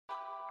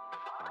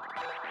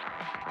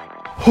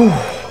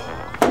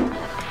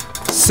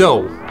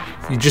So,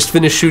 you just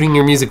finished shooting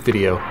your music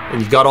video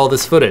and you got all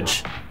this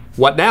footage.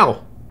 What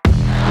now?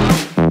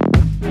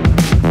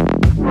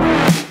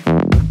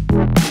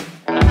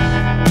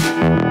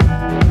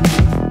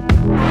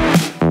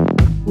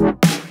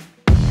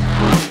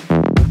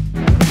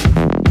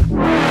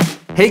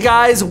 Hey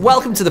guys,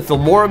 welcome to the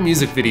Filmora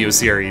music video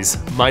series.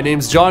 My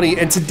name's Johnny,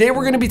 and today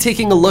we're going to be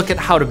taking a look at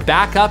how to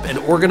back up and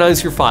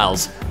organize your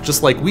files,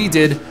 just like we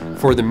did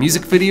for the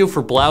music video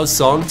for Blau's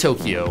song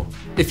Tokyo.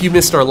 If you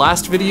missed our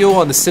last video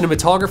on the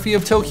cinematography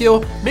of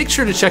Tokyo, make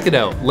sure to check it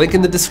out, link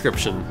in the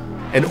description.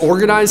 An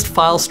organized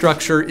file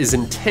structure is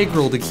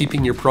integral to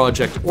keeping your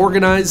project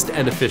organized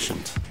and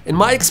efficient. In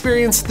my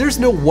experience, there's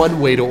no one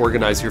way to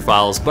organize your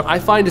files, but I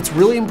find it's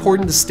really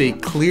important to stay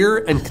clear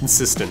and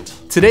consistent.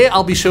 Today,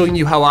 I'll be showing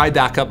you how I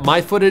back up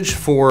my footage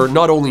for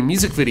not only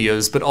music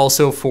videos, but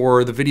also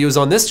for the videos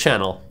on this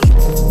channel.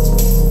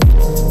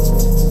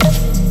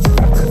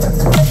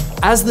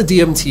 As the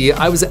DMT,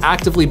 I was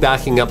actively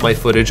backing up my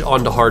footage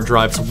onto hard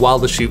drives while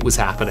the shoot was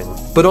happening.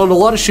 But on a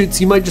lot of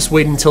shoots, you might just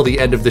wait until the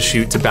end of the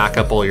shoot to back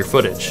up all your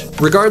footage.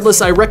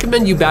 Regardless, I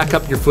recommend you back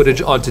up your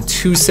footage onto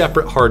 2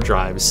 separate hard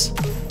drives.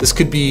 This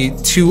could be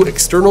 2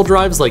 external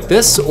drives like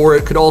this, or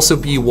it could also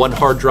be 1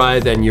 hard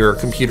drive and your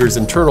computer's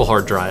internal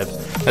hard drive,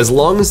 as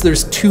long as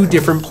there's 2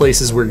 different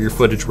places where your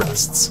footage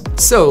rests.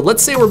 So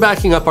let's say we're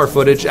backing up our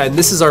footage and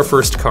this is our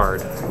first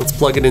card. Let's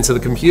plug it into the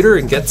computer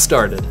and get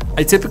started.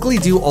 I typically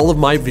do all of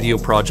my video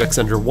projects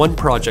under one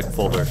project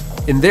folder.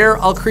 In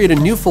there, I'll create a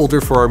new folder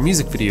for our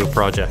music video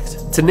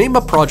project. To name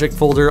a project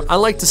folder, I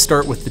like to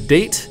start with the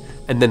date,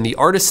 and then the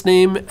artist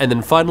name, and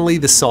then finally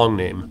the song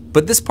name.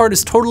 But this part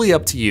is totally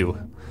up to you.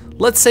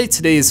 Let's say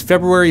today is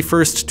February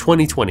 1st,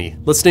 2020.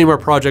 Let's name our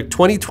project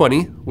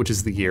 2020, which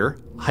is the year,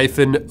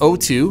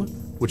 -02,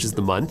 which is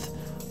the month,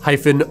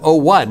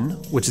 -01,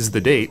 which is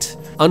the date,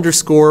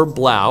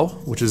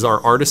 _Blau, which is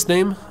our artist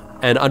name,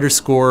 and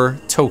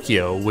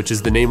 _Tokyo, which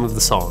is the name of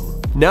the song.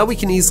 Now we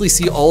can easily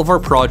see all of our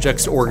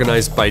projects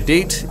organized by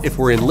date if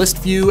we're in list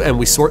view and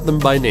we sort them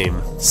by name.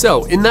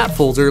 So in that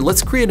folder,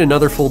 let's create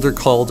another folder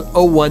called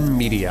 01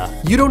 Media.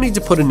 You don't need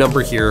to put a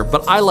number here,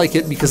 but I like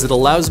it because it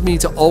allows me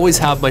to always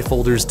have my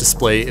folders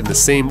display in the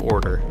same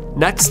order.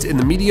 Next, in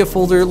the media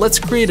folder, let's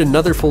create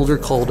another folder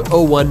called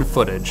 01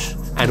 Footage,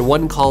 and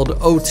one called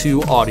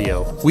 02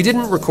 Audio. We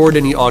didn't record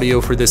any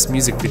audio for this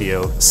music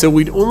video, so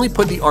we'd only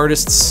put the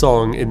artist's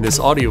song in this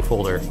audio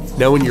folder.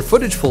 Now in your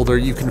footage folder,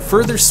 you can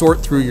further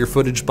sort through your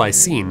footage by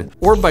scene,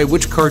 or by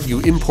which card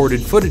you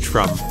imported footage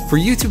from. For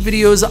YouTube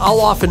videos,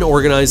 I'll often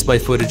organize my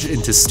footage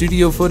into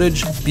studio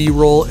footage,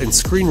 B-roll, and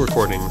screen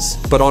recordings.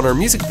 But on our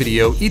music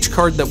video, each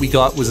card that we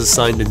got was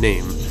assigned a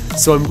name.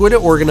 So I'm going to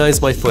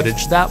organize my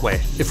footage that way.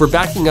 If we're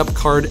backing up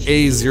card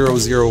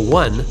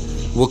A001,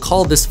 we'll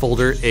call this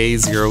folder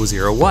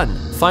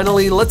A001.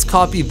 Finally, let's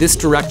copy this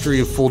directory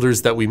of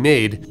folders that we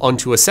made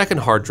onto a second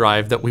hard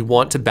drive that we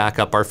want to back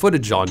up our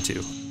footage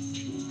onto.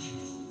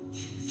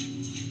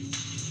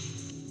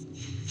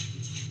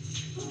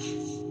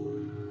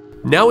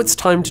 Now it's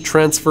time to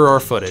transfer our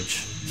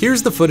footage.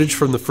 Here's the footage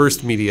from the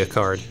first media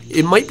card.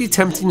 It might be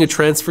tempting to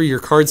transfer your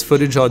card's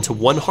footage onto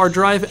one hard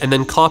drive and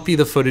then copy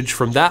the footage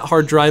from that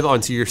hard drive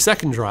onto your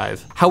second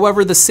drive.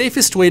 However, the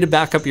safest way to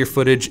back up your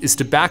footage is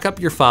to back up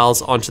your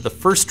files onto the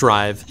first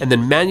drive and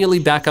then manually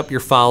back up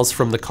your files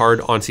from the card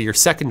onto your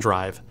second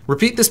drive.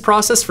 Repeat this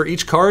process for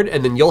each card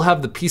and then you'll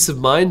have the peace of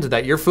mind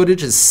that your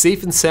footage is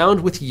safe and sound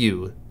with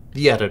you,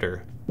 the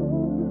editor.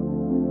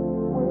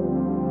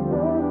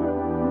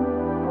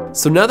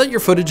 So now that your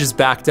footage is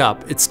backed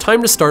up, it's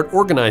time to start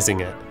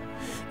organizing it.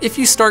 If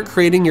you start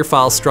creating your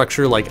file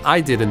structure like I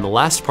did in the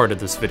last part of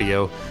this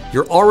video,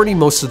 you're already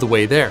most of the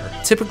way there.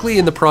 Typically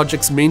in the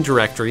project's main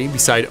directory,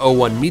 beside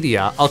 01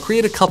 Media, I'll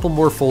create a couple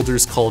more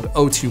folders called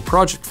 02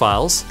 Project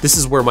Files. This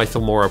is where my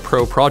Filmora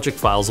Pro project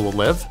files will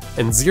live,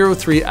 and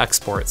 03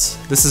 Exports.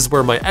 This is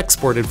where my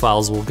exported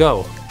files will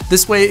go.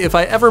 This way, if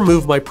I ever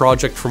move my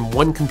project from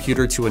one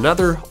computer to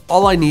another,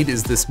 all I need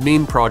is this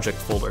main project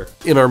folder.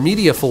 In our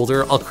media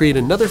folder, I'll create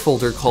another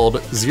folder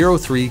called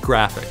 03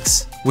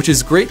 Graphics, which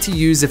is great to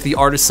use if the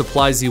artist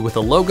supplies you with a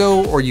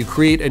logo or you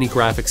create any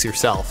graphics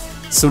yourself.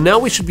 So now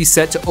we should be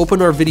set to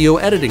open our video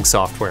editing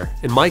software,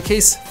 in my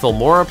case,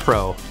 Filmora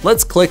Pro.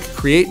 Let's click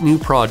Create New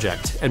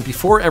Project, and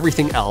before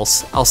everything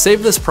else, I'll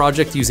save this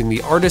project using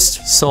the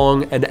artist,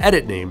 song, and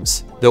edit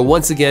names. Though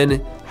once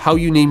again, how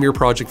you name your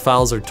project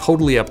files are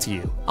totally up to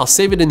you. I'll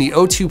save it in the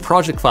 02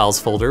 Project Files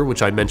folder,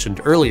 which I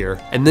mentioned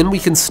earlier, and then we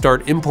can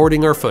start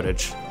importing our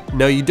footage.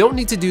 Now you don't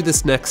need to do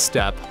this next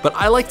step, but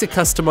I like to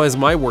customize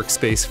my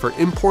workspace for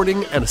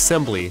importing and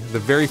assembly, the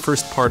very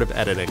first part of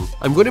editing.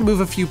 I'm going to move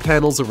a few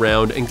panels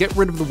around and get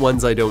rid of the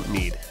ones I don't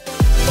need.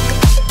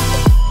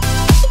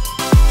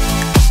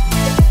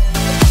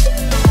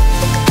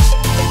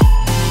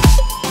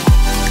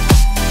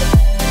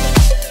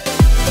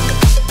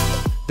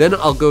 Then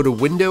I'll go to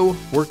Window,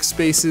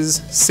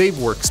 Workspaces, Save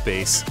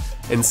Workspace,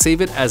 and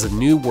save it as a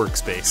new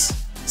workspace.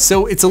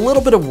 So it's a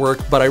little bit of work,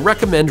 but I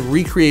recommend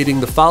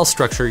recreating the file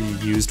structure you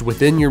used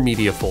within your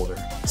media folder.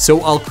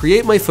 So I'll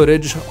create my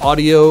footage,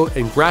 audio,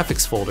 and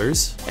graphics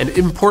folders, and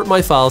import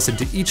my files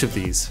into each of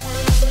these.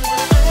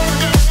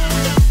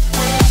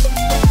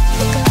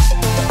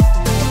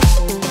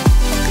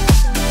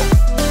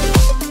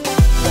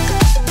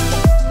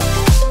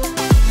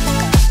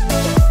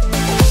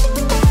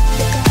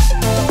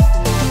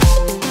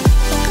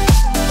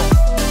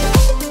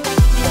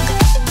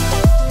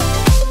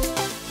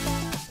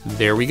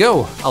 There we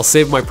go. I'll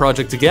save my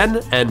project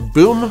again, and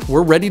boom,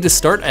 we're ready to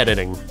start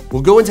editing.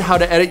 We'll go into how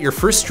to edit your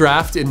first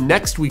draft in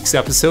next week's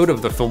episode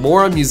of the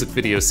Filmora music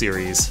video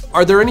series.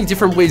 Are there any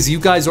different ways you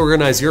guys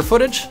organize your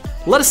footage?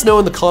 Let us know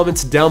in the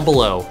comments down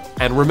below.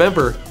 And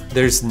remember,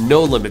 there's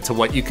no limit to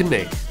what you can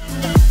make.